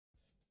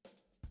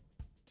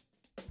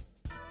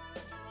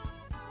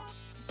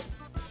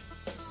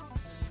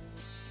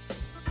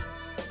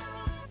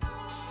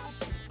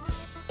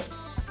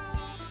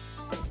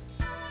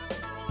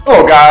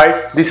Hello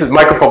guys, this is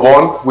Michael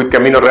Pavon with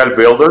Camino Real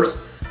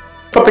Builders.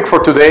 Topic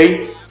for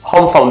today,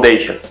 home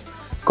foundation.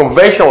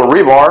 Conventional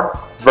rebar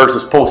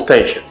versus post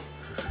tension.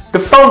 The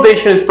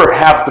foundation is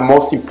perhaps the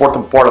most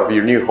important part of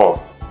your new home.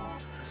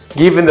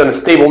 Given the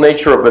unstable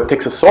nature of the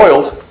Texas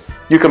soils,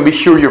 you can be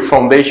sure your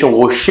foundation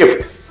will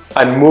shift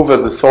and move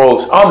as the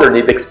soils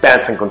underneath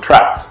expands and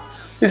contracts.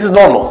 This is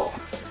normal.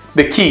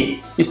 The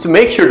key is to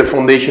make sure the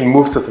foundation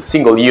moves as a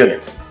single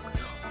unit.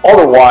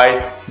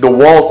 Otherwise, the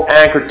walls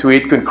anchored to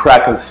it could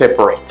crack and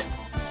separate.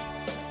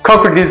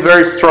 Concrete is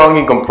very strong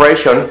in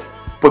compression,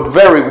 but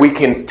very weak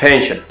in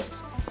tension,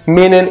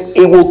 meaning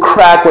it will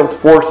crack when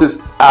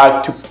forces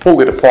act to pull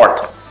it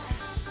apart.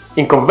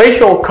 In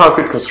conventional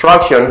concrete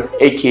construction,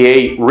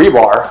 aka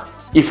rebar,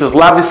 if a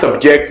slab is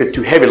subjected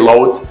to heavy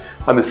loads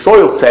and the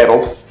soil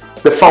settles,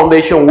 the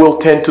foundation will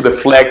tend to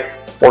deflect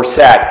or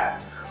sag,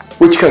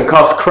 which can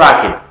cause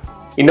cracking.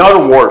 In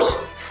other words,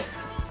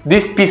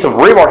 this piece of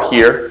rebar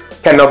here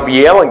cannot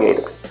be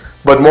elongated,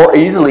 but more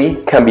easily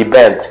can be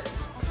bent.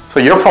 So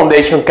your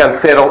foundation can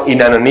settle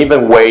in an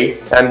uneven way,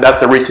 and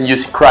that's the reason you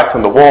see cracks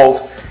on the walls,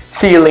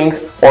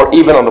 ceilings, or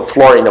even on the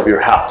flooring of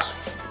your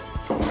house.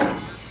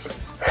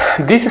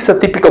 This is a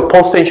typical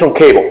post-tension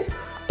cable.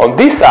 On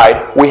this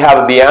side, we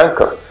have the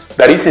anchor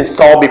that is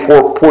installed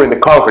before pouring the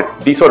concrete.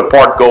 This other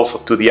part goes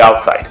to the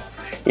outside.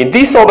 In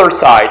this other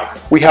side,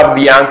 we have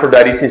the anchor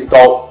that is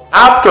installed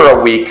after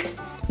a week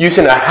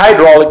using a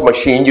hydraulic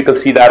machine. You can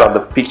see that on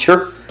the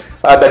picture.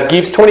 That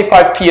gives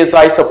 25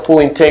 psi of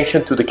pulling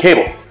tension to the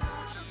cable.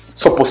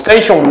 So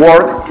post-tension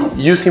work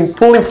using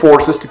pulling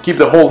forces to keep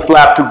the whole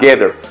slab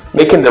together,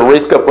 making the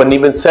risk of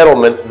uneven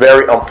settlements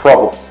very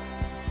improbable.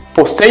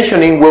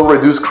 Post-tensioning will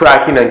reduce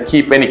cracking and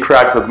keep any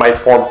cracks that might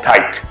form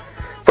tight,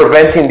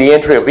 preventing the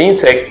entry of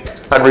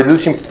insects and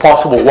reducing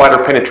possible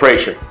water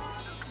penetration,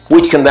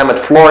 which can damage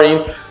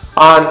flooring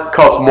and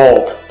cause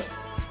mold.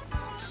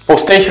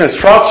 Post-tension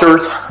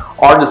structures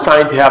are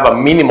designed to have a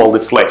minimal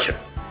deflection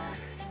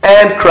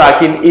and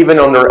cracking even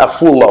under a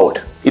full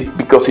load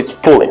because it's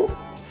pulling.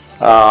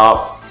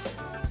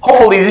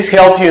 Hopefully this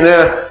helped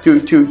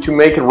you to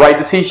make a right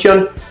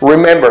decision.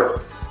 Remember,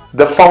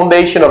 the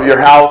foundation of your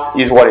house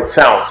is what it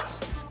sounds.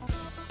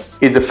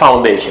 It's the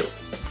foundation.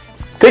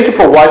 Thank you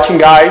for watching,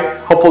 guys.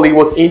 Hopefully it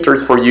was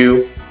interest for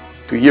you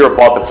to hear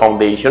about the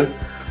foundation.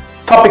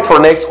 Topic for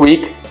next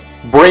week,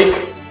 brick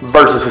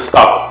versus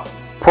stucco.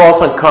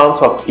 Pros and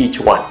cons of each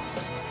one.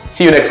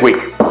 See you next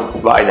week.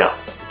 Bye now.